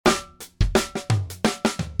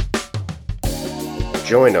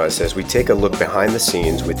Join us as we take a look behind the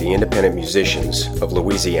scenes with the independent musicians of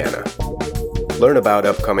Louisiana. Learn about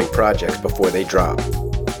upcoming projects before they drop.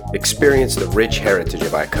 Experience the rich heritage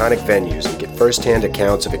of iconic venues and get first-hand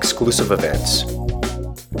accounts of exclusive events.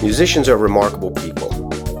 Musicians are remarkable people.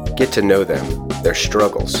 Get to know them, their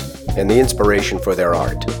struggles, and the inspiration for their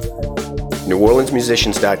art.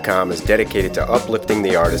 NewOrleansMusicians.com is dedicated to uplifting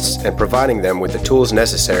the artists and providing them with the tools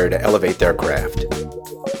necessary to elevate their craft.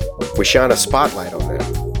 We shine a spotlight on them,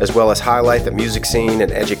 as well as highlight the music scene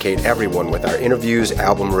and educate everyone with our interviews,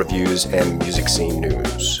 album reviews, and music scene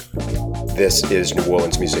news. This is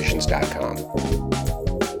NewOrleansMusicians.com.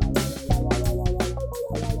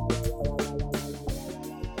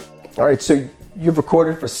 All right, so you've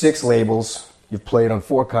recorded for 6 labels. You've played on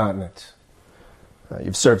 4 continents.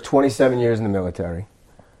 You've served 27 years in the military.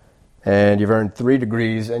 And you've earned 3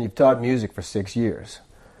 degrees, and you've taught music for 6 years.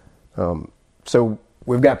 So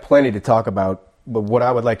we've got plenty to talk about, but what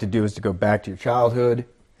I would like to do is to go back to your childhood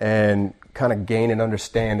and kind of gain an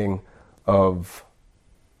understanding of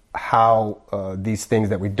how these things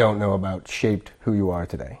that we don't know about shaped who you are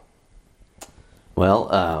today. Well,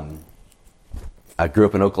 I grew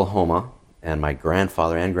up in Oklahoma, and my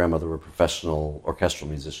grandfather and grandmother were professional orchestral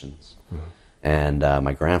musicians. Mm-hmm. And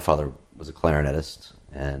my grandfather was a clarinetist,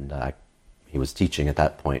 and he was teaching at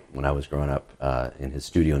that point when I was growing up in his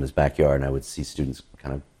studio in his backyard, and I would see students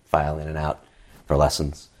kind of file in and out for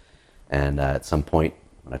lessons. And at some point,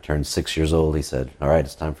 when I turned 6 years old, he said, "All right,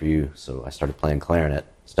 it's time for you." So I started playing clarinet,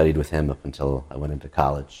 studied with him up until I went into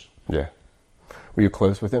college. Yeah. Were you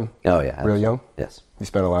close with him? Oh, yeah. Real young? Yes. You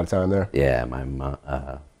spent a lot of time there? Yeah, my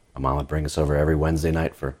mom would bring us over every Wednesday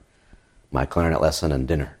night for my clarinet lesson and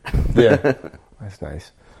dinner. Yeah, that's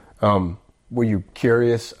nice. Were you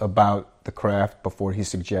curious about the craft before he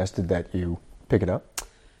suggested that you pick it up?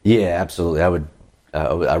 Yeah, absolutely.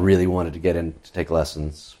 I really wanted to get in to take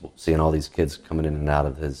lessons, seeing all these kids coming in and out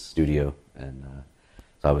of his studio, and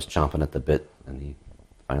so I was chomping at the bit, and he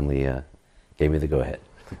finally gave me the go-ahead.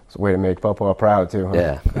 It's a way to make Papa proud, too, huh?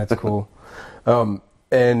 Yeah. That's cool.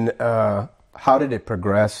 And how did it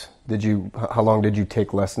progress? How long did you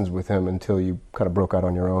take lessons with him until you kind of broke out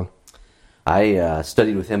on your own? I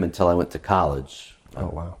studied with him until I went to college. Oh,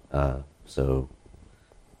 wow. So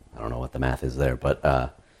I don't know what the math is there, but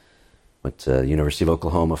went to University of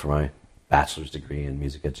Oklahoma for my bachelor's degree in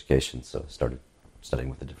music education, so started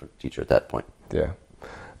studying with a different teacher at that point. Yeah.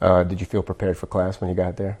 Did you feel prepared for class when you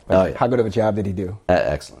got there? Oh, yeah. How good of a job did he do?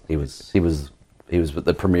 Excellent. He was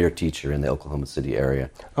the premier teacher in the Oklahoma City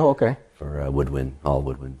area. Oh, okay. For woodwind, all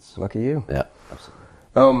woodwinds. Lucky you. Yeah,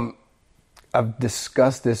 absolutely. I've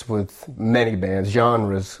discussed this with many bands.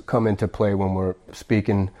 Genres come into play when we're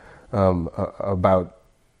speaking about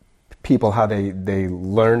people, how they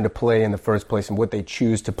learn to play in the first place and what they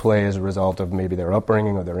choose to play as a result of maybe their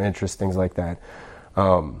upbringing or their interests, things like that.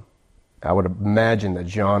 I would imagine that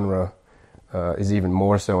genre is even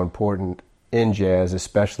more so important in jazz,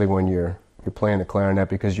 especially when you're playing the clarinet,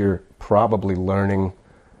 because you're probably learning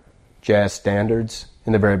jazz standards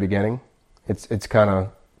in the very beginning. It's kind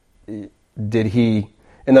of, did he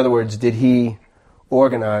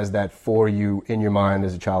organize that for you in your mind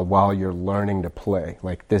as a child while you're learning to play?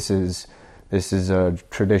 Like, this is a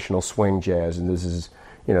traditional swing jazz, and this is,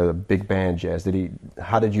 the big band jazz.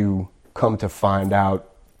 How did you come to find out,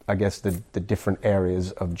 I guess, the different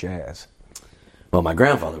areas of jazz? Well, my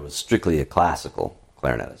grandfather was strictly a classical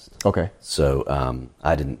clarinetist. Okay. So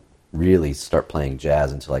I didn't really start playing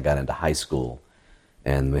jazz until I got into high school,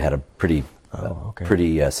 and we had a pretty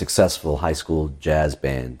successful high school jazz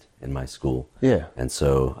band in my school. Yeah. And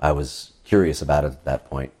so I was curious about it at that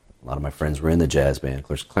point. A lot of my friends were in the jazz band. Of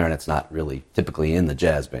course, clarinet's not really typically in the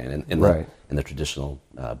jazz band, in the traditional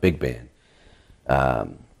big band.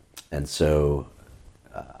 And so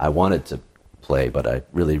I wanted to play, but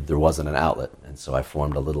there wasn't an outlet. And so I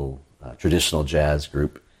formed a little traditional jazz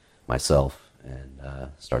group myself and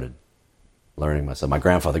started learning myself. My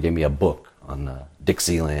grandfather gave me a book on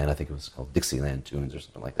Dixieland. I think it was called Dixieland Tunes or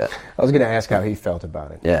something like that. I was going to ask how he felt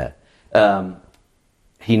about it. Yeah.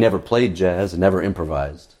 He never played jazz and never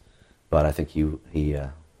improvised, but I think he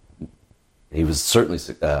was certainly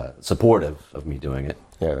supportive of me doing it.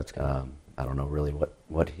 Yeah, that's good. I don't know really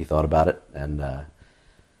what he thought about it and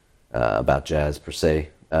about jazz per se.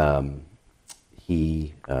 I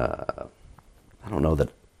don't know that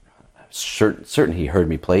certain he heard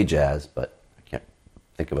me play jazz, but I can't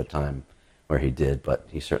think of a time where he did, but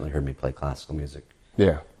he certainly heard me play classical music.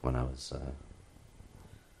 Yeah. When I was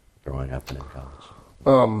growing up and in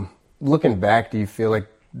college. Looking back, do you feel like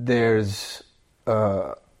there's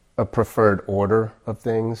a preferred order of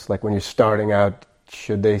things? Like when you're starting out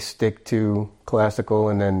should they stick to classical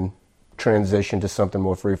and then transition to something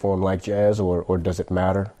more freeform like jazz, or does it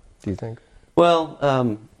matter, do you think? Well,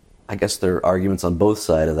 I guess there are arguments on both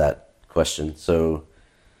sides of that question. So,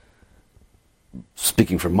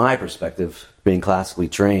 speaking from my perspective, being classically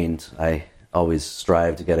trained, I always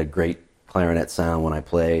strive to get a great clarinet sound when I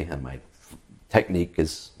play, and my technique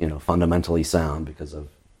is, fundamentally sound because I've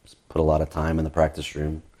put a lot of time in the practice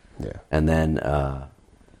room. Yeah. And then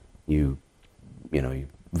you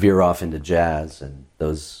veer off into jazz, and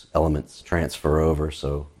those elements transfer over.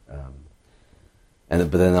 So,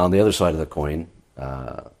 but then on the other side of the coin,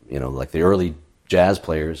 like the early jazz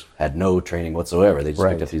players had no training whatsoever. They just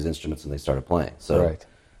picked up these instruments and they started playing. So,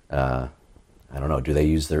 I don't know. Do they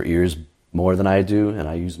use their ears more than I do, and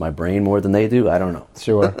I use my brain more than they do? I don't know.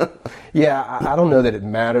 Sure. Yeah, I don't know that it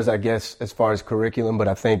matters, I guess, as far as curriculum, but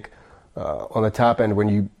I think on the top end, when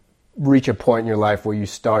you reach a point in your life where you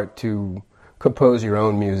start to compose your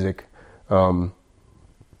own music,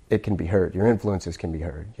 it can be heard. Your influences can be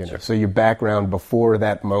heard. Sure. So your background before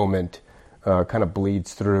that moment kind of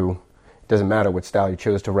bleeds through. It doesn't matter what style you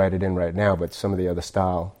chose to write it in right now, but some of the other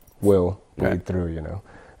style will bleed through.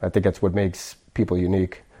 I think that's what makes people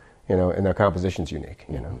unique, and their compositions unique.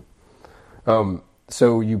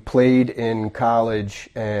 So you played in college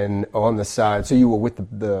and on the side. So you were with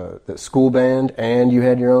the school band and you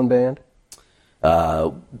had your own band?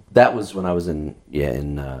 That was when I was in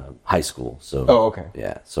high school. So okay.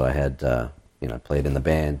 Yeah, so I had I played in the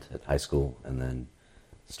band at high school, and then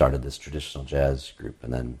started this traditional jazz group,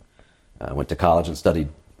 and then I went to college and studied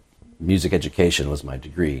music education was my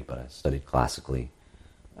degree, but I studied classically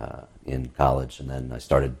in college, and then I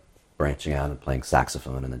started branching out and playing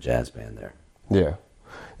saxophone in the jazz band there. Yeah.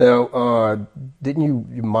 Now, didn't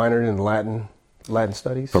you minor in Latin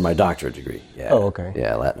studies? For my doctorate degree, yeah. Oh, okay.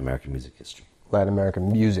 Yeah, Latin American music history. Latin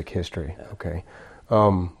American music history, yeah. Okay.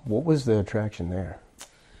 What was the attraction there?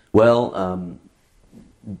 Well,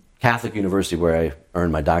 Catholic University, where I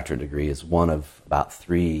earned my doctorate degree, is one of about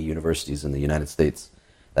 3 universities in the United States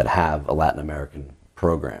that have a Latin American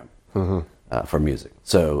program for music.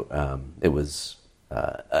 So it was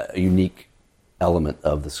a unique element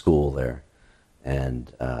of the school there,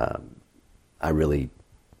 and I really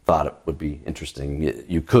thought it would be interesting.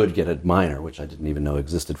 You could get a minor, which I didn't even know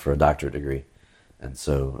existed for a doctorate degree, and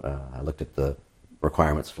so I looked at the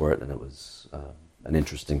requirements for it, and it was an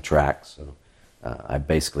interesting track. So I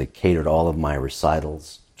basically catered all of my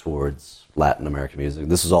recitals towards Latin American music.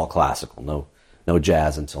 This is all classical, no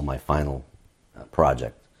jazz until my final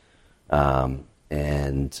project,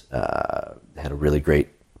 and had a really great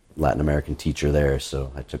Latin American teacher there,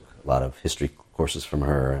 so I took a lot of history courses from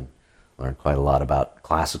her and learned quite a lot about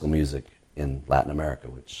classical music in Latin America,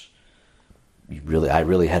 which I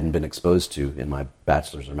really hadn't been exposed to in my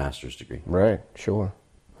bachelor's or master's degree. Right, sure.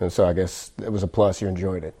 And so I guess it was a plus. You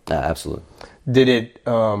enjoyed it. Absolutely. Did it,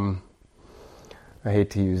 I hate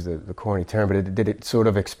to use the corny term, but did it sort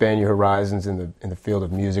of expand your horizons in the field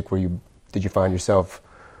of music? Did you find yourself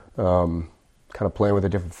kind of playing with a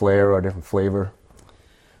different flair or a different flavor?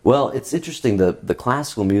 Well, it's interesting. The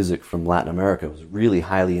classical music from Latin America was really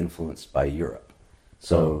highly influenced by Europe.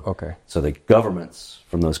 So, so the governments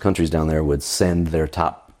from those countries down there would send their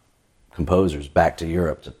top composers back to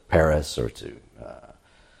Europe, to Paris or to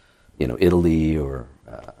Italy or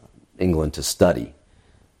England to study,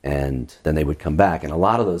 and then they would come back, and a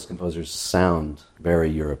lot of those composers sound very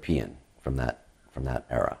European from that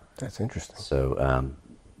era. That's interesting. So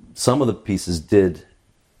some of the pieces did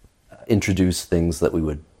introduce things that we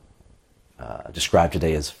would describe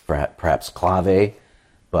today as perhaps clave,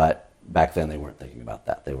 but back then they weren't thinking about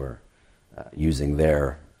that. They were using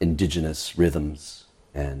their indigenous rhythms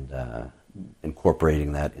and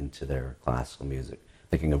incorporating that into their classical music.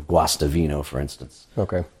 Thinking of Guastavino, for instance.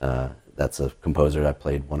 Okay. That's a composer. I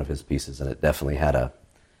played one of his pieces, and it definitely had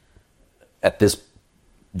at this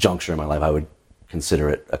juncture in my life, I would consider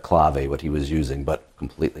it a clave, what he was using, but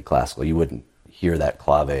completely classical. You wouldn't hear that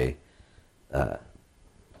clave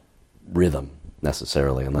rhythm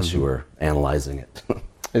necessarily unless you were analyzing it.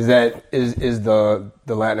 Is the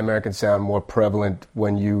Latin American sound more prevalent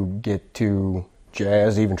when you get to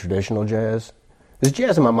jazz, even traditional jazz? This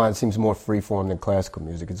jazz in my mind seems more freeform than classical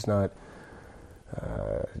music. It's not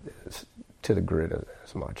to the grid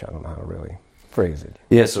as much. I don't know how to really phrase it.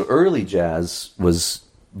 Yeah, so early jazz was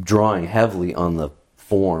drawing heavily on the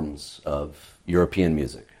forms of European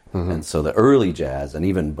music. And so the early jazz, and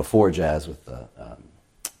even before jazz with the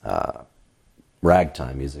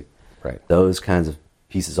ragtime music, those kinds of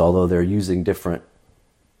pieces, although they're using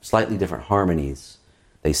slightly different harmonies,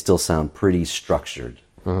 they still sound pretty structured.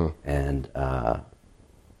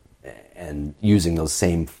 and using those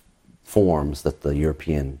same forms that the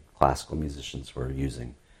European classical musicians were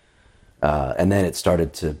using. And then it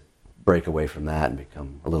started to break away from that and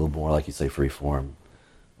become a little more, like you say, free form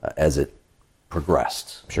as it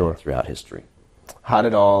progressed throughout history. How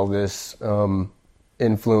did all this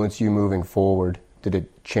influence you moving forward? Did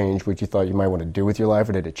it change what you thought you might want to do with your life,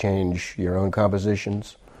 or did it change your own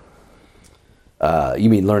compositions? You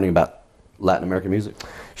mean learning about Latin American music?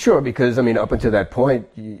 Sure, because, I mean, up until that point,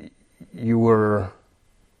 you were,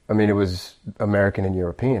 I mean, it was American and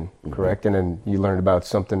European, correct? And then you learned about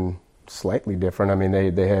something slightly different. I mean,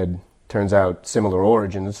 they had, turns out, similar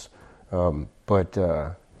origins, but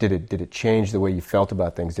did it change the way you felt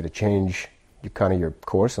about things? Did it change your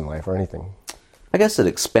course in life or anything? I guess it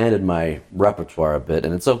expanded my repertoire a bit,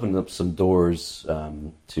 and it's opened up some doors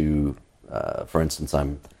to, for instance,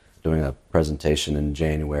 I'm doing a presentation in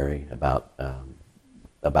January about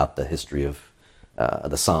the history of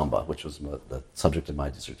the samba, which was the subject of my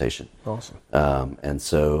dissertation. Awesome. And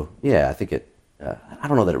so, yeah, I think I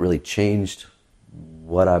don't know that it really changed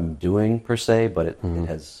what I'm doing per se, but it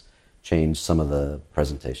has changed some of the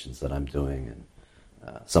presentations that I'm doing and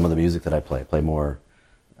some of the music that I play. I play more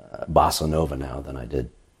bossa nova now than I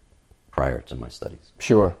did prior to my studies.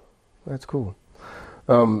 Sure. That's cool.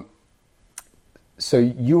 So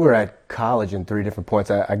you were at college in 3 different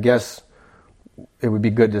points. I guess it would be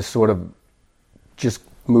good to sort of just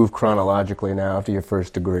move chronologically now after your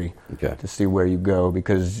first degree to see where you go,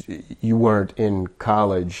 because you weren't in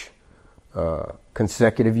college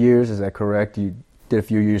consecutive years, is that correct? You did a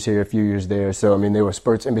few years here, a few years there. So, I mean, there were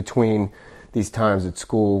spurts in between these times at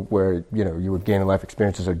school where, you were gaining life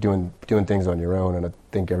experiences or doing things on your own, and I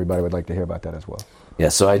think everybody would like to hear about that as well. Yeah,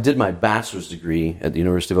 so I did my bachelor's degree at the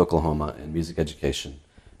University of Oklahoma in music education,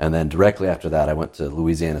 and then directly after that I went to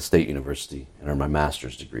Louisiana State University and earned my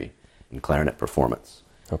master's degree in clarinet performance.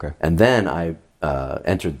 Okay. And then I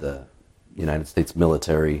entered the United States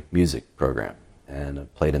military music program, and I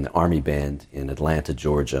played in the Army band in Atlanta,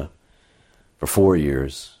 Georgia for 4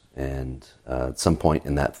 years, and at some point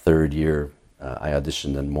in that 3rd year I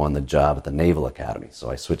auditioned and won the job at the Naval Academy.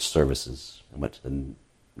 So I switched services and went to the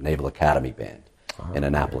Naval Academy Band in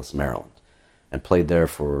Annapolis, Maryland, and played there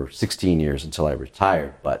for 16 years until I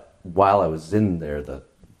retired. But while I was in there, the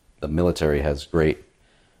military has great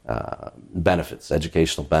benefits,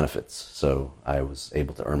 educational benefits. So I was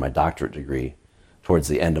able to earn my doctorate degree towards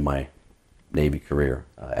the end of my Navy career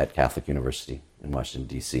at Catholic University in Washington,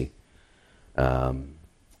 D.C.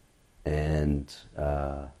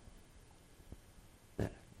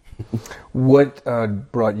 What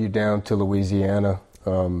brought you down to Louisiana?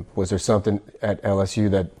 Was there something at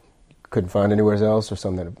LSU that you couldn't find anywhere else, or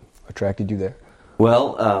something that attracted you there?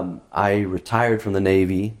 Well, I retired from the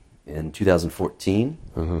Navy in 2014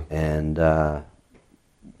 and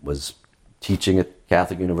was teaching at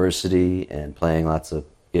Catholic University and playing lots of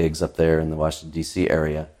gigs up there in the Washington, D.C.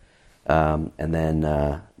 area. And then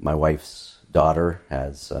my wife's daughter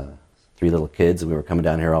has 3 little kids, and we were coming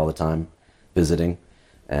down here all the time visiting.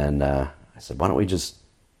 And I said, why don't we just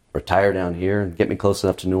retire down here and get me close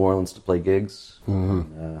enough to New Orleans to play gigs?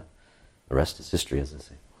 And, the rest is history, as they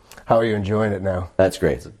say. How are you enjoying it now? That's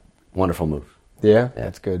great. It's a wonderful move. Yeah?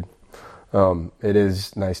 That's good. It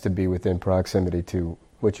is nice to be within proximity to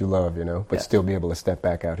what you love, but still be able to step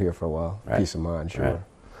back out here for a while. Right. Peace of mind, sure. Right.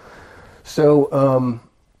 So,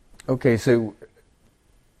 okay, so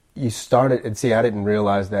you started, and see, I didn't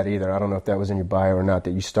realize that either. I don't know if that was in your bio or not,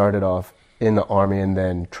 that you started off in the Army and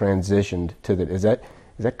then transitioned to is that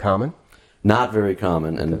common? Not very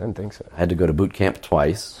common. And I didn't think so. I had to go to boot camp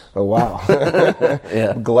twice. Oh, wow.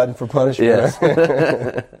 Yeah. Glutton for punishment. Yes.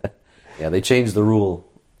 Yeah, they changed the rule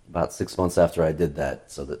about 6 months after I did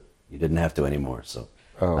that so that you didn't have to anymore. So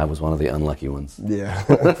I was one of the unlucky ones. Yeah.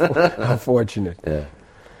 Unfortunate. Yeah.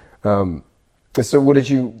 So what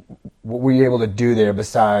were you able to do there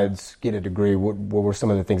besides get a degree? What were some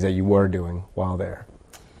of the things that you were doing while there?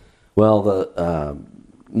 Well,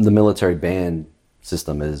 the military band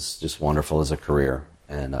system is just wonderful as a career,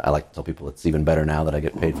 and I like to tell people it's even better now that I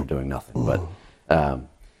get paid for doing nothing. But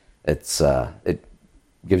it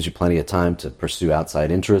gives you plenty of time to pursue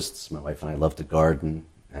outside interests. My wife and I love to garden,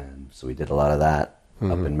 and so we did a lot of that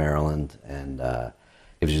up in Maryland, and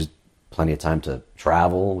gives you plenty of time to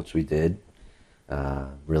travel, which we did.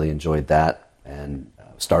 Really enjoyed that, and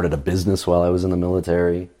started a business while I was in the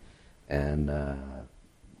military, and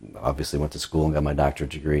obviously went to school and got my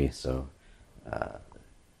doctorate degree. So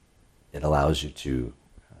it allows you to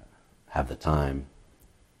have the time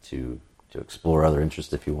to explore other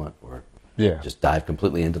interests if you want, or just dive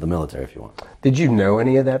completely into the military if you want. Did you know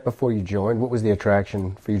any of that before you joined? What was the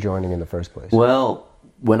attraction for you joining in the first place? Well,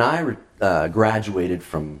 when I graduated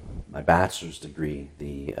from my bachelor's degree,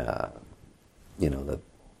 the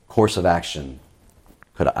course of action,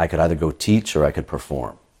 I could either go teach or I could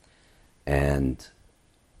perform. And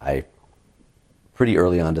I pretty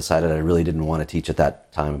early on decided I really didn't want to teach at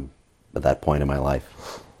that point in my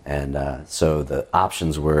life. And so the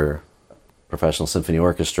options were professional symphony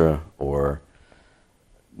orchestra or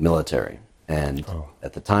military. And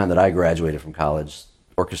at the time that I graduated from college,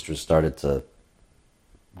 orchestras started to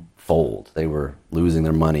fold. They were losing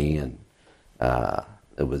their money, and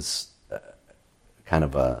it was kind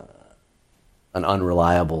of an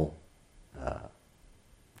unreliable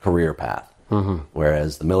career path. Mm-hmm.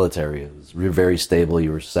 Whereas the military was very stable.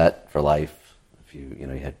 You were set for life. If you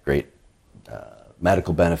had great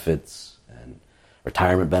medical benefits and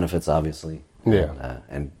retirement benefits, obviously. Yeah.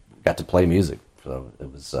 And got to play music. So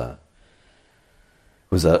it was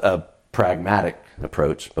a pragmatic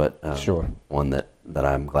approach, but sure, one that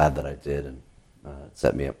I'm glad that I did, and it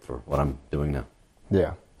set me up for what I'm doing now.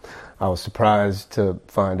 Yeah. I was surprised to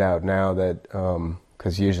find out now that,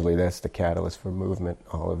 because usually that's the catalyst for movement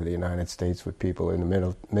all over the United States with people in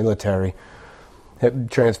the military,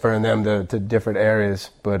 transferring them to different areas.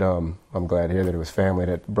 But I'm glad to hear that it was family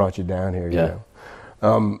that brought you down here. Yeah.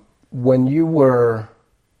 When you were,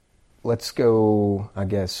 let's go, I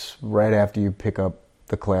guess, right after you pick up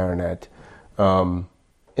the clarinet,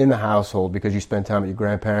 in the household, because you spent time with your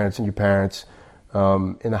grandparents and your parents,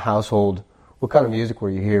 in the household, what kind of music were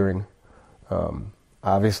you hearing?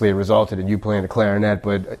 Obviously, it resulted in you playing the clarinet,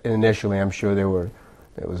 but initially, I'm sure there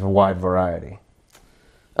was a wide variety.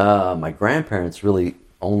 My grandparents really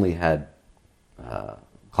only had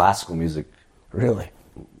classical music, really,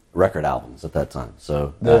 record albums at that time.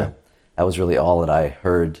 So that was really all that I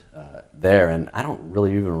heard there, and I don't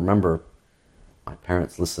really even remember my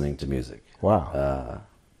parents listening to music. Wow.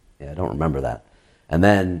 I don't remember that. And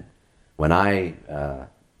then when I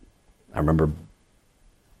remember,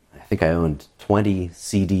 I think I owned 20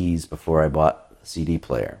 CDs before I bought a CD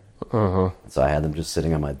player. Uh-huh. So I had them just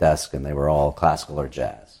sitting on my desk, and they were all classical or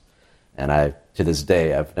jazz. And to this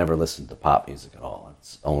day, I've never listened to pop music at all.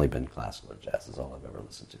 It's only been classical or jazz is all I've ever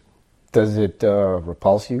listened to. Does it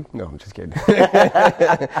repulse you? No, I'm just kidding.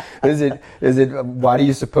 Is it? Why do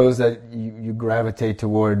you suppose that you gravitate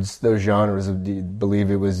towards those genres? Do you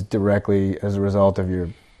believe it was directly as a result of your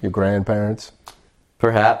grandparents?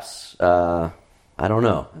 Perhaps. I don't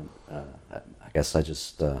know. I guess I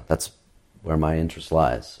just that's where my interest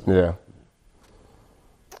lies. Yeah.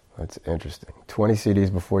 That's interesting. 20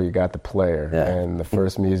 CDs before you got the player, and the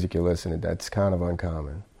first music you listened to, that's kind of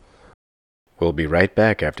uncommon. We'll be right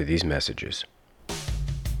back after these messages.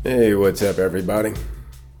 Hey, what's up, everybody?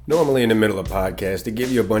 Normally in the middle of a podcast, I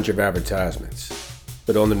give you a bunch of advertisements.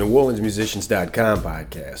 But on the NewOrleansMusicians.com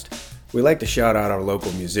podcast, we like to shout out our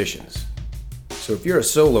local musicians. So if you're a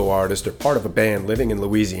solo artist or part of a band living in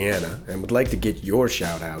Louisiana and would like to get your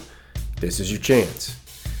shout out, this is your chance.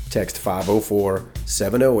 Text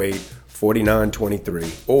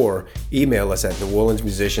 504-708-4923 or email us at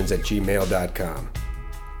neworleansmusicians@gmail.com.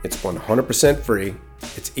 It's 100% free,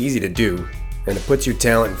 it's easy to do, and it puts your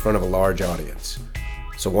talent in front of a large audience.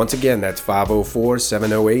 So once again, that's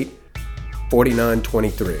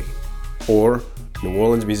 504-708-4923 or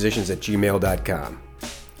neworleansmusicians@gmail.com.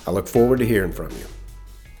 I look forward to hearing from you.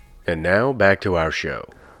 And now, back to our show.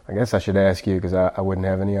 I guess I should ask you, because I wouldn't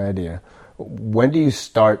have any idea. When do you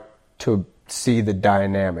start to see the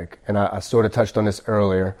dynamic? And I sort of touched on this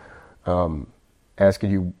earlier, asking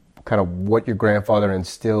you kind of what your grandfather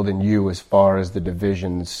instilled in you as far as the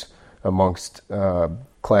divisions amongst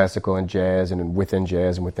classical and jazz, and within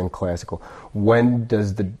classical. When do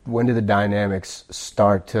the dynamics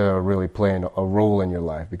start to really play a role in your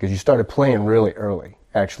life? Because you started playing really early,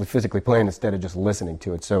 actually physically playing instead of just listening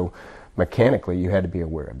to it. So mechanically, you had to be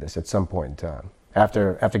aware of this at some point in time.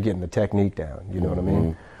 After getting the technique down, you know what I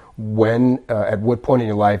mean? When, at what point in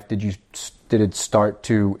your life did it start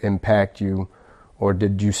to impact you? Or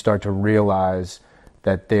did you start to realize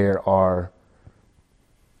that there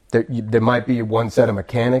might be one set of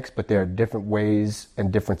mechanics, but there are different ways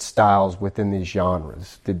and different styles within these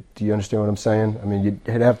genres? Do you understand what I'm saying? I mean, you'd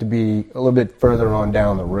have to be a little bit further on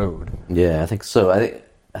down the road. Yeah, I think so. I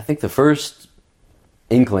think the first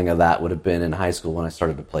inkling of that would have been in high school when I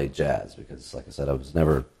started to play jazz, because, like I said, I was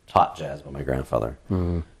never taught jazz by my grandfather,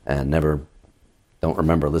 and don't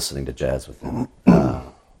remember listening to jazz with him.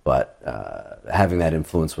 But having that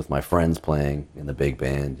influence with my friends playing in the big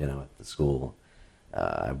band, at the school,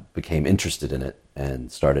 I became interested in it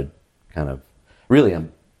and started kind of, really,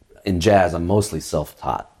 in jazz, I'm mostly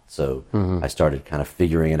self-taught. So I started kind of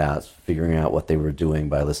figuring out what they were doing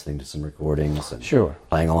by listening to some recordings and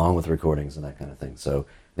playing along with recordings and that kind of thing. So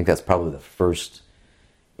I think that's probably the first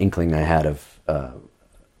inkling I had of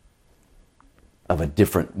a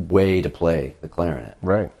different way to play the clarinet.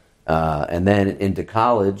 Right. And then into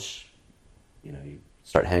college, you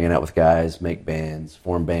start hanging out with guys, make bands,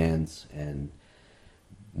 form bands, and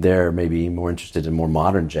they're maybe more interested in more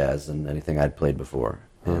modern jazz than anything I'd played before.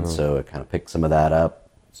 And so I kind of picked some of that up,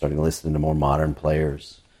 starting to listen to more modern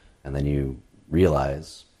players, and then you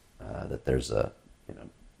realize that there's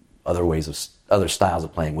other styles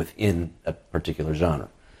of playing within a particular genre.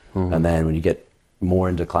 And then when you get more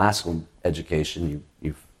into classical education,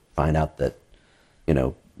 you find out that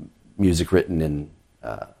music written in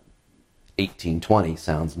 1820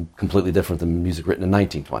 sounds completely different than music written in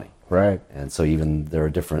 1920. Right. And so even there are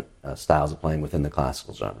different styles of playing within the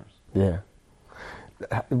classical genres. Yeah.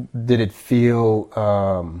 Did it feel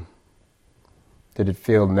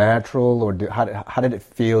natural, or how did it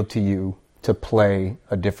feel to you to play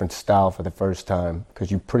a different style for the first time? Because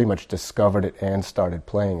you pretty much discovered it and started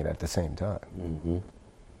playing it at the same time. Mm-hmm.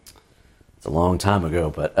 It's a long time ago,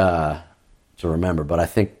 but to remember. But I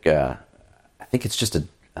think it's just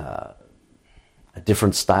a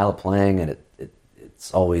different style of playing, and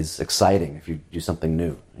it's always exciting if you do something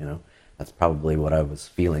new. That's probably what I was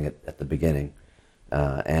feeling at the beginning.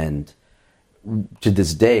 And to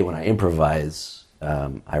this day, when I improvise,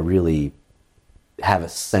 I really have a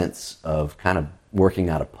sense of kind of working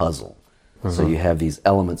out a puzzle. So you have these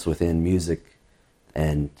elements within music,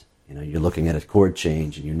 and you're looking at a chord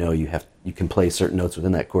change, and you can play certain notes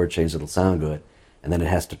within that chord change that'll sound good, and then it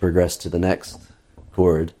has to progress to the next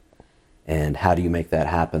chord. And how do you make that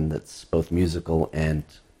happen that's both musical and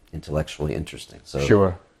intellectually interesting? So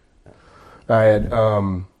sure.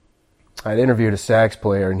 I had interviewed a sax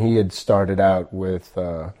player, and he had started out with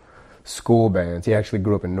school bands. He actually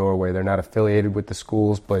grew up in Norway. They're not affiliated with the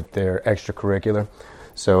schools, but they're extracurricular.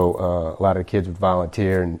 So a lot of the kids would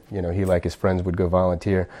volunteer, and he, like his friends, would go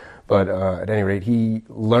volunteer. But at any rate, he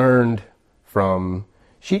learned from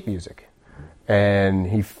sheet music, and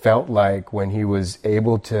he felt like when he was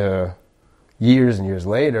able to, years and years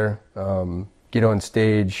later, get on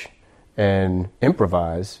stage and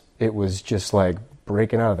improvise, it was just like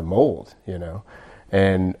breaking out of the mold,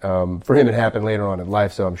 And for him, it happened later on in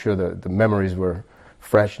life, so I'm sure the memories were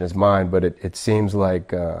fresh in his mind, but it seems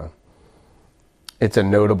like it's a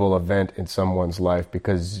notable event in someone's life,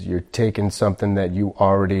 because you're taking something that you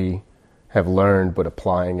already have learned but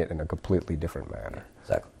applying it in a completely different manner.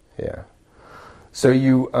 Exactly. Yeah. So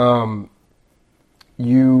you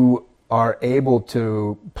are able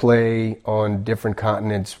to play on different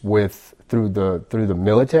continents through the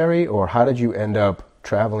military, or how did you end up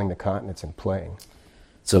traveling the continents and playing?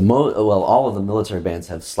 So all of the military bands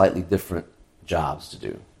have slightly different jobs to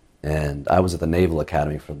do. And I was at the Naval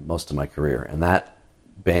Academy for most of my career, and that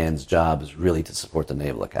band's job is really to support the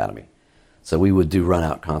Naval Academy. So we would do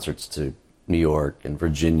run-out concerts to New York and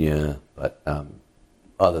Virginia, but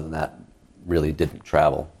other than that, really didn't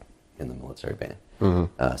travel in the military band.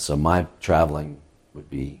 Mm-hmm. So my traveling would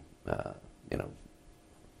be,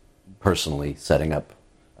 personally setting up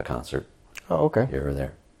a concert. Oh, okay. Here or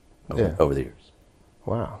there, over the years.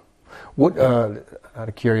 Wow. What, out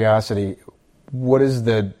of curiosity, what is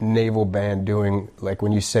the Naval Band doing, like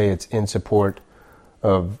when you say it's in support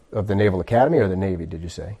of the Naval Academy or the Navy, did you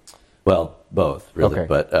say? Well, both, really, okay.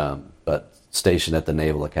 But stationed at the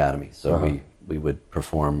Naval Academy. So we would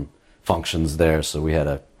perform functions there. So we had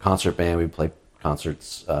a concert band. We'd play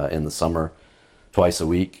concerts in the summer twice a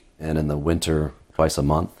week, and in the winter twice a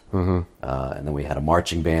month. Mm-hmm. And then we had a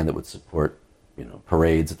marching band that would support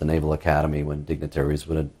parades at the Naval Academy when dignitaries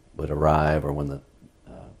would arrive, or when the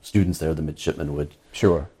students there, the midshipmen, would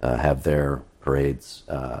have their parades.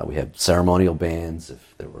 We had ceremonial bands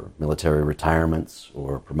if there were military retirements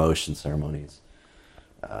or promotion ceremonies.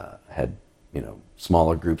 Had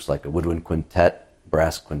smaller groups like a woodwind quintet,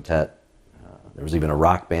 brass quintet. There was even a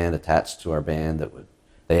rock band attached to our band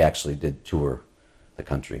they actually did tour the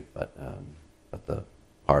country, but the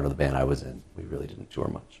part of the band I was in, we really didn't tour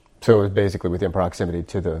much. So it was basically within proximity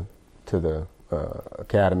to the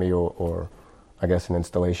academy, or I guess an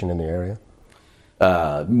installation in the area?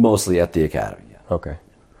 Mostly at the academy, yeah. Okay.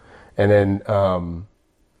 And then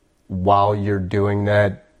while you're doing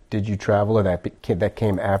that, did you travel, or that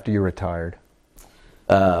came after you retired?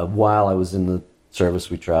 While I was in the service,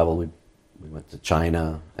 we traveled. We went to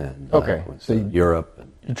China and went to Europe.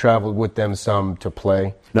 And you traveled with them some to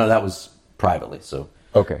play? No, that was privately. So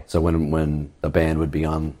okay. So when the band would be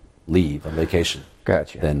on leave, on vacation,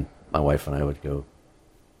 gotcha, then my wife and I would go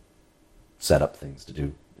set up things to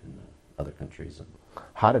do other countries.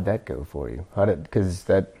 How did that go for you? Because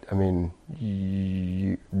that, I mean,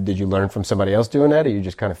 did you learn from somebody else doing that, or you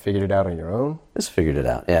just kind of figured it out on your own? Just figured it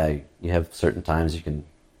out. Yeah, you have certain times you can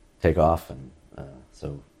take off, and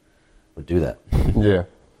so would do that. Yeah.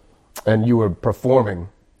 And you were performing?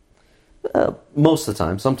 Most of the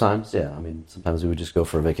time. Sometimes, yeah. I mean, sometimes we would just go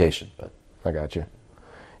for a vacation. But I got you.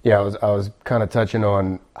 Yeah, I was kind of touching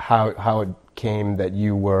on how it came that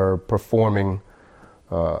you were performing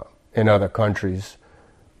in other countries.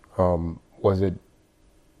 Was it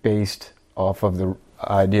based off of the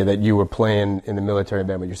idea that you were playing in the military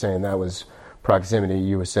band, but you're saying that was proximity?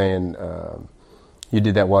 You were saying you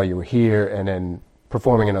did that while you were here, and then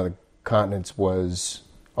performing in other continents was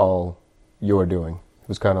all you were doing. It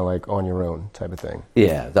was kind of like on your own type of thing.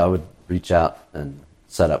 Yeah, I would reach out and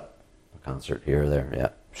set up a concert here or there, yeah.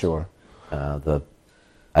 Sure.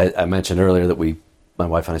 I mentioned earlier that my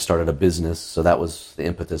wife and I started a business, so that was the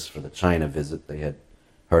impetus for the China visit. They had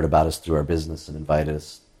heard about us through our business and invited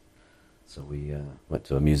us. So we went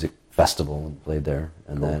to a music festival and played there.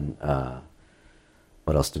 And cool. Then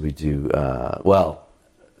what else did we do? Well,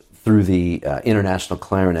 through the International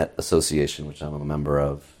Clarinet Association, which I'm a member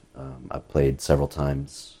of, I played several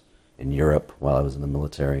times in Europe while I was in the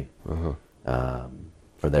military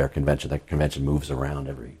for their convention. That convention moves around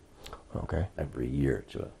every year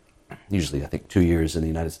to usually I think 2 years in the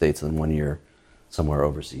United States and then 1 year somewhere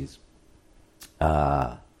overseas.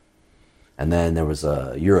 And then there was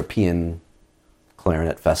a European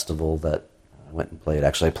clarinet festival that I went and played.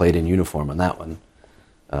 Actually, I played in uniform on that one.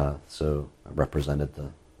 So I represented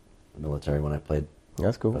the military when I played.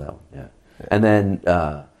 That's cool. For that one, yeah. And then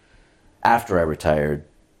after I retired,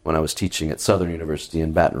 when I was teaching at Southern University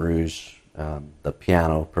in Baton Rouge, the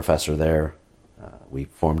piano professor there, we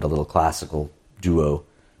formed a little classical duo,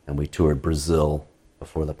 and we toured Brazil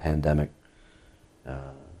before the pandemic,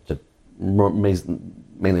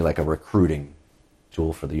 mainly like a recruiting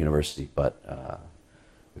tool for the university. But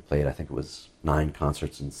we played, I think it was 9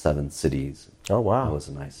 concerts in 7 cities. Oh, wow. That was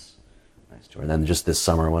a nice tour. And then just this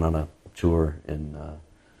summer I went on a tour in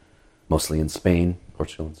mostly in Spain,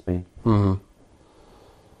 Portugal and Spain. Mm-hmm.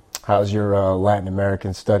 How's your Latin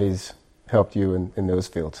American studies helped you in those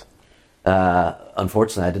fields?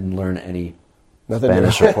 Unfortunately, I didn't learn any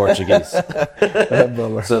Spanish or Portuguese.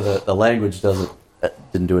 So the language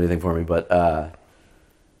didn't do anything for me. But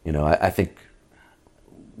I think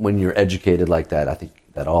when you're educated like that, I think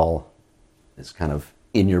that all is kind of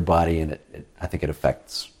in your body, and I think it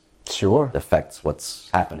affects what's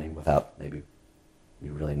happening without maybe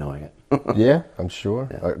you really knowing it. Yeah, I'm sure.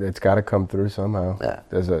 Yeah. It's got to come through somehow. Yeah.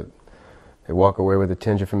 They walk away with a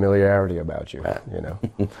tinge of familiarity about you. Right.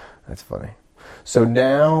 That's funny. So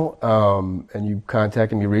now, and you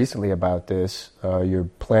contacted me recently about this, you're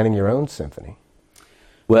planning your own symphony.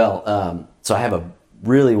 Well, so I have a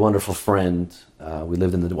really wonderful friend. We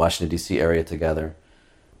lived in the Washington, D.C. area together,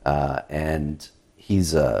 and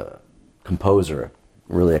he's a composer,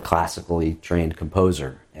 really a classically trained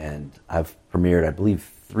composer, and I've premiered, I believe,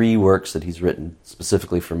 3 works that he's written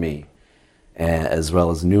specifically for me, as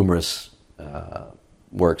well as numerous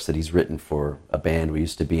works that he's written for a band we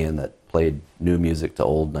used to be in that played new music to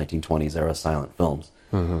old 1920s era silent films.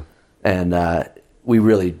 Mm-hmm. And we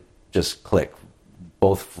really just click,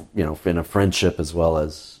 both in a friendship as well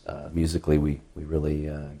as musically. We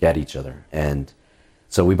really get each other. And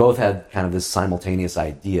so we both had kind of this simultaneous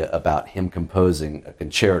idea about him composing a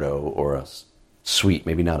concerto or a suite,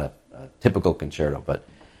 maybe not a typical concerto, but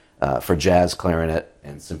for jazz, clarinet,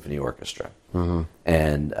 and symphony orchestra. Mm-hmm.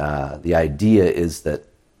 And the idea is that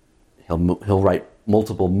he'll write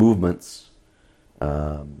multiple movements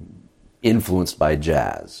influenced by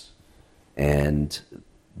jazz, and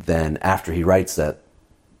then after he writes that,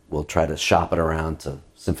 we'll try to shop it around to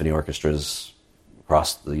symphony orchestras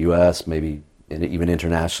across the U.S., maybe even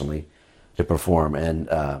internationally, to perform. And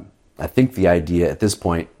I think the idea at this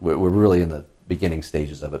point, we're really in the beginning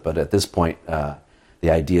stages of it, but at this point, the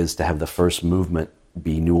idea is to have the first movement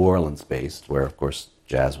be New Orleans based, where of course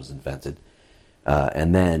jazz was invented,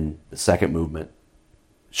 and then the second movement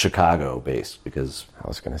Chicago based, because I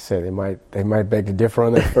was going to say they might beg to differ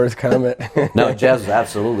on that first comment. No, jazz was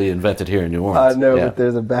absolutely invented here in New Orleans. I know, but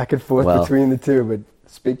there's a back and forth between the two. But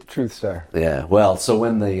speak the truth, sir. Yeah, well, so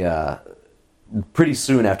when pretty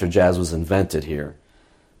soon after jazz was invented here,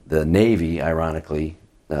 the Navy, ironically,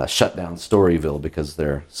 shut down Storyville because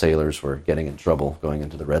their sailors were getting in trouble going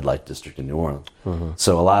into the red light district in New Orleans. Mm-hmm.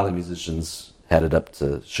 So a lot of the musicians headed up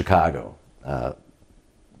to Chicago.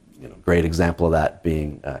 Great example of that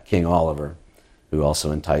being King Oliver, who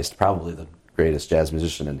also enticed probably the greatest jazz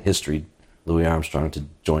musician in history, Louis Armstrong, to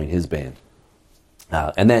join his band.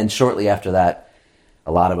 And then shortly after that,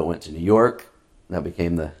 a lot of it went to New York. That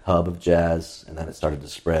became the hub of jazz, and then it started to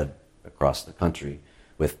spread across the country,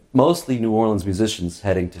 with mostly New Orleans musicians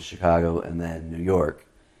heading to Chicago and then New York.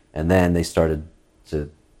 And then they started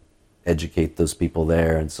to educate those people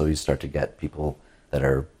there, and so you start to get people that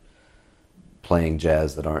are playing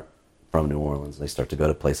jazz that aren't from New Orleans. They start to go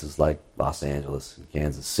to places like Los Angeles and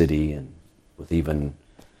Kansas City, and with even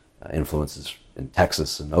influences in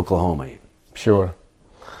Texas and Oklahoma even. Sure.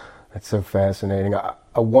 That's so fascinating.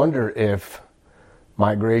 I wonder if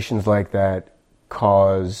migrations like that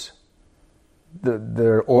cause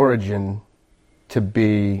their origin to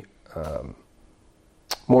be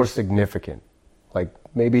more significant. Like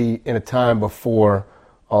maybe in a time before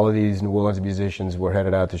all of these New Orleans musicians were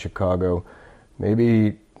headed out to Chicago,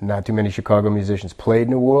 maybe not too many Chicago musicians played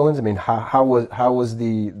New Orleans. I mean, how was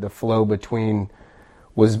the flow between,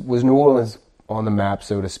 was New Orleans on the map,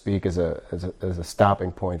 so to speak, as a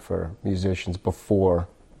stopping point for musicians before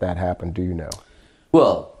that happened? Do you know?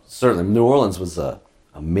 Well, certainly New Orleans was a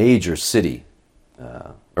major city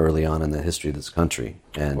early on in the history of this country,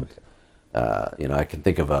 and I can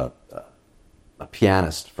think of a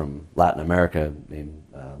pianist from Latin America named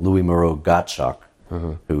Louis Moreau Gottschalk,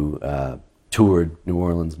 who toured New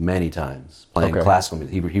Orleans many times, playing classical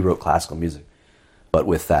music. He wrote classical music, but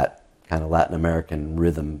with that kind of Latin American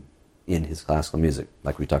rhythm in his classical music,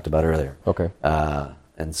 like we talked about earlier. Okay.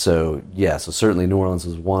 And so, so certainly New Orleans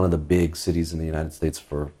was one of the big cities in the United States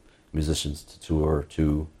for musicians to tour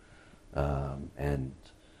to. And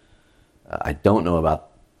I don't know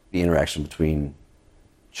about the interaction between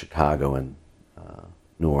Chicago and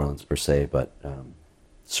New Orleans per se, but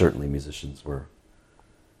certainly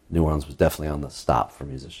New Orleans was definitely on the stop for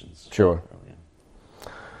musicians. Sure. Early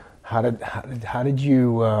on.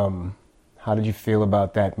 How did you feel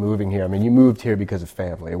about that moving here? I mean, you moved here because of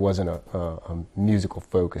family. It wasn't a musical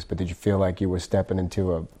focus, but did you feel like you were stepping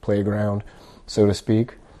into a playground, so to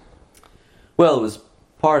speak? Well, it was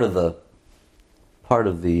part of the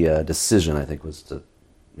decision, I think, was to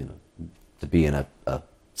be in a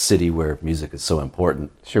city where music is so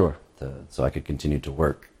important. Sure. So I could continue to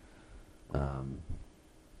work.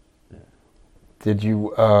 Did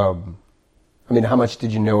you? How much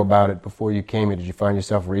did you know about it before you came here? Did you find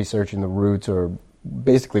yourself researching the roots, or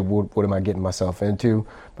basically, what am I getting myself into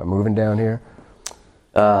by moving down here?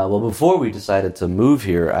 Well, before we decided to move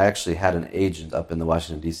here, I actually had an agent up in the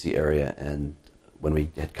Washington, D.C. area, and when we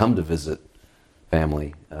had come to visit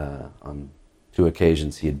family on 2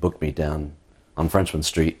 occasions, he had booked me down on Frenchman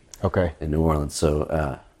Street in New Orleans.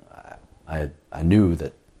 So I knew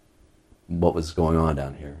that what was going on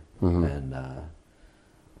down here, and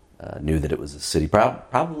knew that it was a city,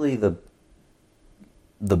 probably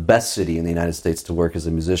the best city in the United States to work as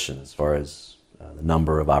a musician, as far as the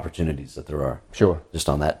number of opportunities that there are. Sure. Just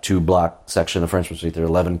on that 2-block section of Frenchman Street, there are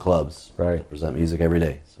 11 clubs that present music every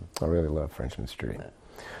day. So. I really love Frenchman Street.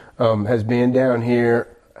 Yeah. Has being down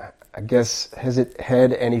here, I guess, has it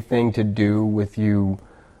had anything to do with you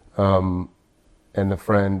and the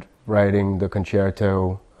friend writing the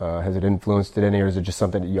concerto? Has it influenced it any, or is it just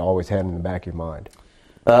something that you always had in the back of your mind?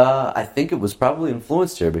 I think it was probably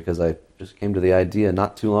influenced here because I just came to the idea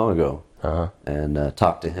not too long ago and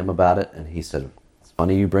talked to him about it, and he said, "It's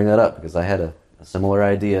funny you bring that up because I had a similar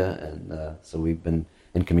idea," and so we've been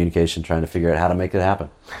in communication trying to figure out how to make it happen.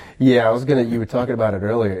 Yeah, you were talking about it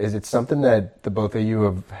earlier. Is it something that the both of you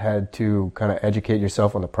have had to kind of educate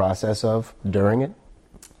yourself on the process of during it?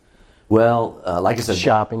 Well, like I said,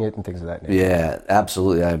 shopping it and things of that nature. Yeah,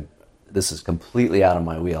 absolutely. This is completely out of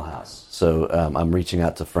my wheelhouse. So I'm reaching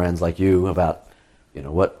out to friends like you about,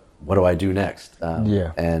 what do I do next?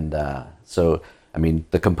 And so, I mean,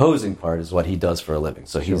 the composing part is what he does for a living.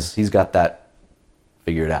 So he's got that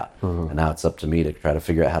figured out. And now it's up to me to try to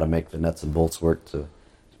figure out how to make the nuts and bolts work to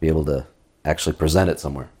be able to actually present it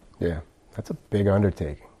somewhere. Yeah, that's a big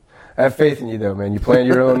undertaking. I have faith in you, though, man. You plan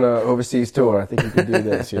your own overseas tour. I think you can do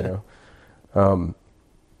this,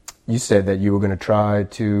 You said that you were going to try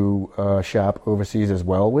to shop overseas as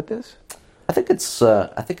well with this? I think it's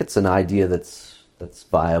an idea that's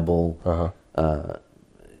viable.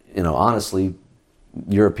 Honestly,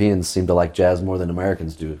 Europeans seem to like jazz more than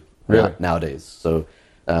Americans do nowadays. So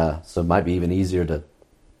it might be even easier to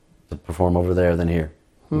perform over there than here.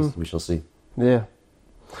 We shall see. Yeah.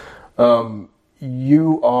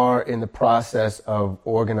 You are in the process of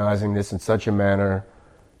organizing this in such a manner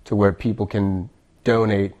to where people can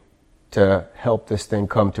donate to help this thing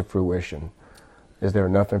come to fruition. Is there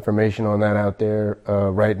enough information on that out there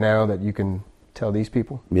right now that you can tell these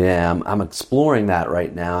people? Yeah, I'm exploring that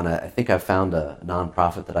right now, and I think I found a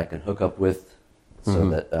nonprofit that I can hook up with so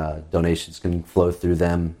that donations can flow through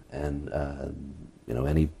them, and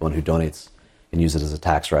anyone who donates can use it as a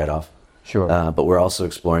tax write-off. Sure. But we're also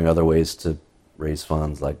exploring other ways to raise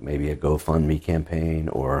funds, like maybe a GoFundMe campaign,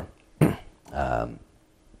 or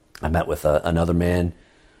I met with another man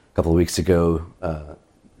a couple of weeks ago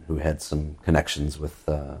who had some connections with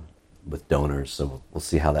donors, so we'll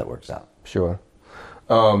see how that works out. Sure.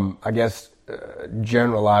 I guess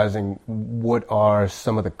generalizing, what are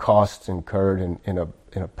some of the costs incurred in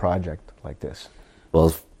a project like this?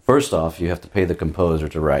 Well, first off, you have to pay the composer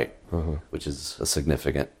to write, which is a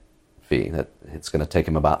significant fee. That it's going to take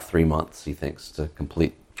him about 3 months, he thinks, to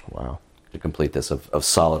complete. Wow. To complete this of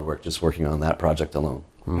solid work, just working on that project alone.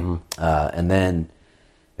 And then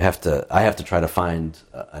I have to try to find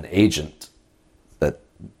an agent that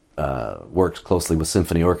works closely with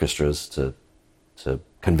symphony orchestras to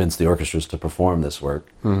convince the orchestras to perform this work.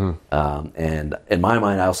 And in my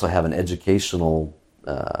mind, I also have an educational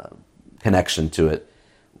connection to it.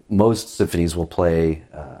 Most symphonies will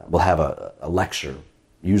have a lecture,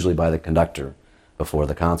 usually by the conductor, before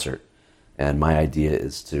the concert. And my idea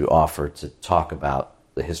is to offer to talk about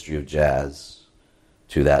the history of jazz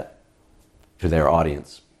to their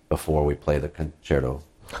audience before we play the concerto.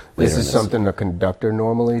 This is something a conductor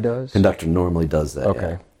normally does? Conductor normally does that.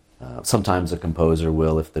 Okay. Yeah. Sometimes a composer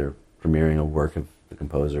will, if they're premiering a work of the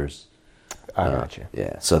composers. I got you.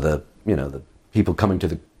 Yeah. So the people coming to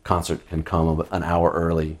the concert can come an hour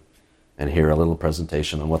early and hear a little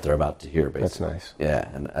presentation on what they're about to hear. Basically. That's nice. Yeah,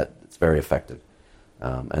 and it's very effective.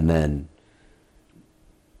 And then,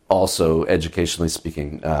 also educationally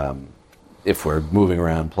speaking, if we're moving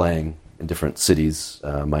around playing in different cities,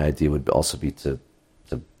 my idea would also be to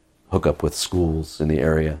hook up with schools in the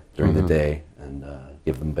area during the day and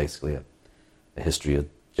give them basically a history of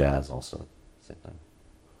jazz also at the same time.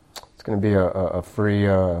 It's going to be a free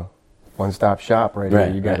one-stop shop right here.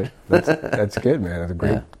 You got it. That's good, man.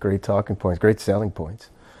 That's great talking points, great selling points.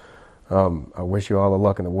 I wish you all the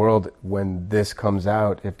luck in the world. When this comes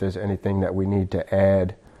out, if there's anything that we need to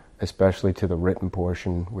add, especially to the written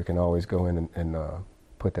portion, we can always go in and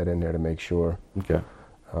put that in there to make sure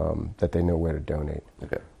that they know where to donate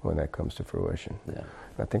when that comes to fruition. Yeah.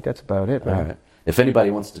 I think that's about it, man. All right. If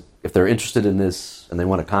anybody if they're interested in this and they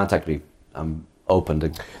want to contact me, I'm open to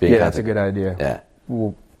being contacted. Yeah, that's a good idea. Yeah.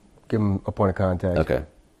 We'll give them a point of contact. Okay.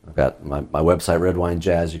 I've got my website, Redwine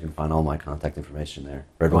Jazz. You can find all my contact information there.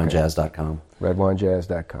 RedwineJazz.com.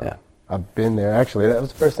 RedwineJazz.com. Yeah. I've been there. Actually, that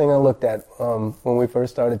was the first thing I looked at when we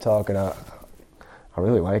first started talking. I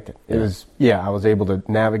really liked it. I was able to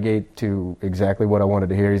navigate to exactly what I wanted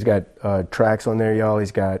to hear. He's got tracks on there, y'all.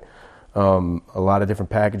 He's got a lot of different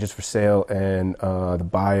packages for sale, and the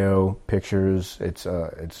bio, pictures. It's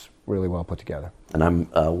really well put together. And I'm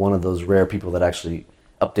one of those rare people that actually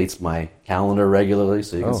updates my calendar regularly,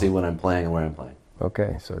 so you can see when I'm playing and where I'm playing.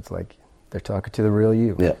 Okay, so it's like they're talking to the real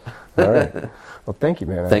you. Yeah. All right. Well, thank you,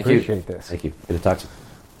 man. I appreciate this. Thank you. Good to talk to you.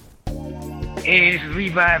 Hey, this is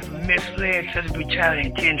Levi from Miss Flair, Southern Brutality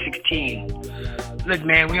 1016. Look,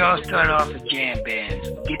 man, we all start off as jam bands.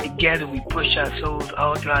 Get together, we push our souls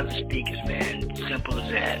all throughout the speakers, man. Simple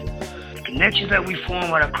as that. The connections that we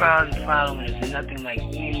form with our crowds and following is nothing like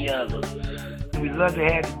any other. We'd love to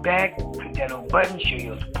have you back. Click that old button, show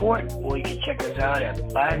your support, or you can check us out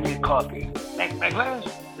at Buy Me a Coffee. Black Lives?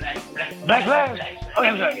 Black Lives? Oh,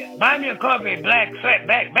 I'm sorry. Buy Me a Coffee,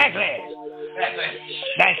 Backlash.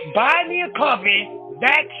 That's Buy Me a Coffee, /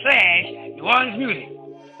 New Orleans Music.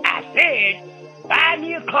 I said, Buy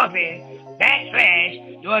Me a Coffee,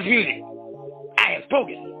 / New Orleans Music. I have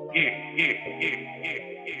spoken.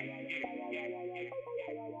 Yeah.